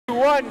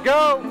1,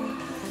 go!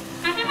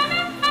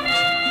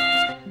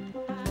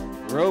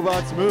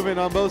 Robots moving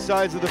on both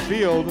sides of the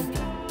field.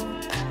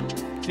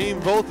 Team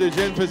Voltage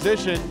in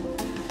position.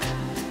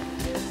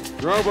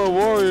 Robo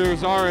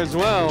Warriors are as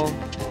well.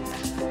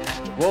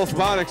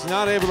 Wolfbotics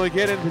not able to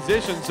get in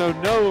position, so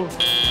no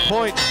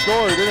point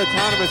scored in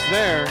autonomous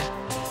there.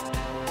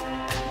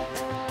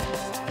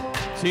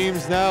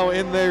 Teams now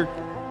in their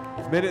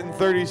minute and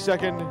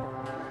 30-second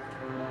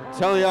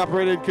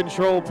teleoperated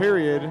control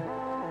period.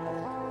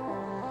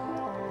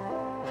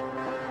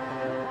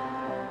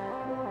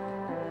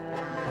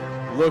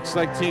 Looks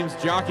like teams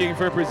jockeying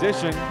for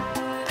position.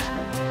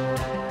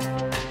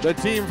 The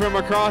team from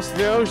across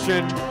the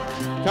ocean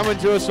coming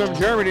to us from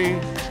Germany,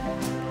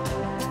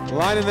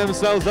 lining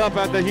themselves up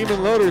at the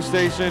Human Loader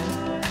Station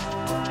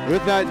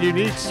with that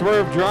unique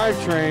swerve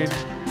drivetrain.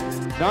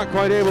 Not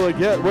quite able to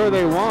get where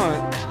they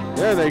want.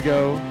 There they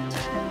go.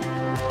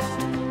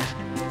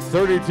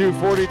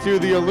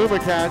 32-42, the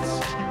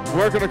Illumicats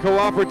working a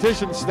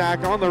cooperation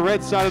stack on the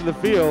red side of the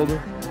field.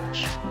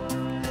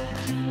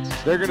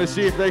 They're gonna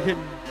see if they can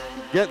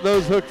get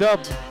those hooked up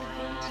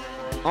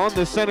on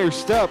the center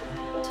step.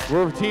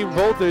 We're Team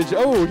Voltage.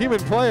 Oh, Human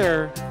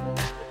Player.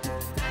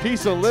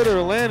 Piece of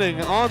litter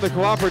landing on the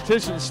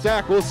cooperation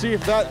stack. We'll see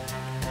if that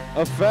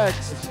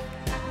affects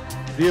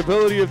the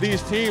ability of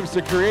these teams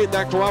to create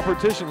that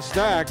cooperation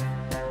stack.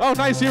 Oh,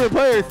 nice Human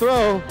Player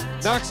throw.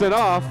 Knocks it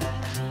off.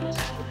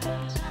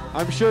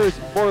 I'm sure it's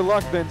more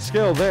luck than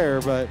skill there,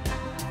 but.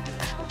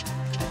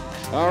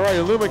 All right,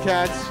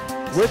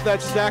 Illumicats with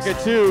that stack of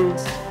 2,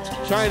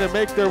 trying to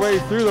make their way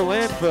through the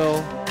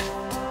landfill,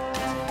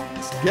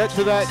 get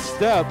to that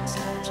step,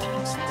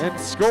 and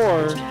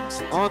score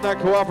on that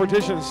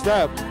cooperation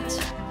step.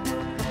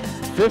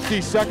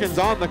 50 seconds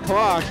on the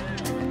clock.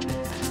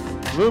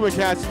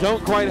 Illumicats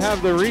don't quite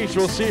have the reach.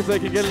 We'll see if they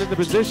can get it into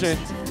position.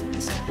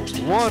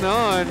 1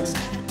 on.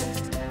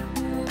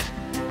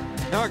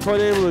 Not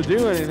quite able to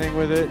do anything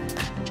with it.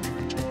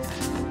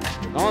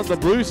 On the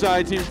blue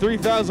side, Team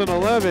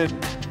 3011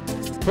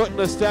 putting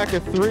a stack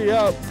of 3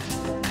 up.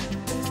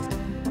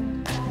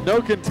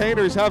 No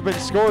containers have been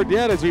scored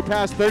yet as we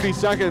pass 30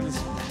 seconds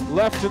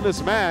left in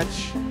this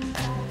match.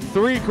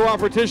 3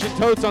 cooperation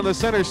totes on the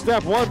center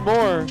step. 1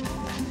 more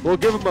will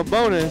give them a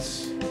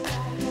bonus.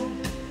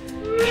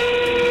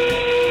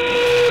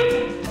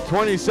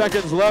 20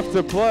 seconds left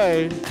to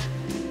play.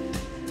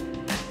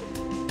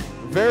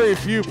 Very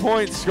few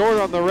points scored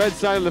on the red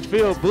side of the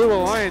field. Blue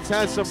Alliance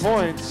has some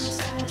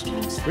points.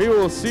 We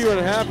will see what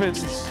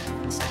happens.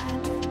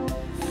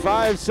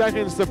 5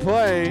 seconds to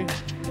play.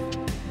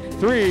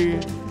 3,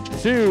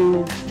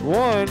 2,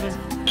 1.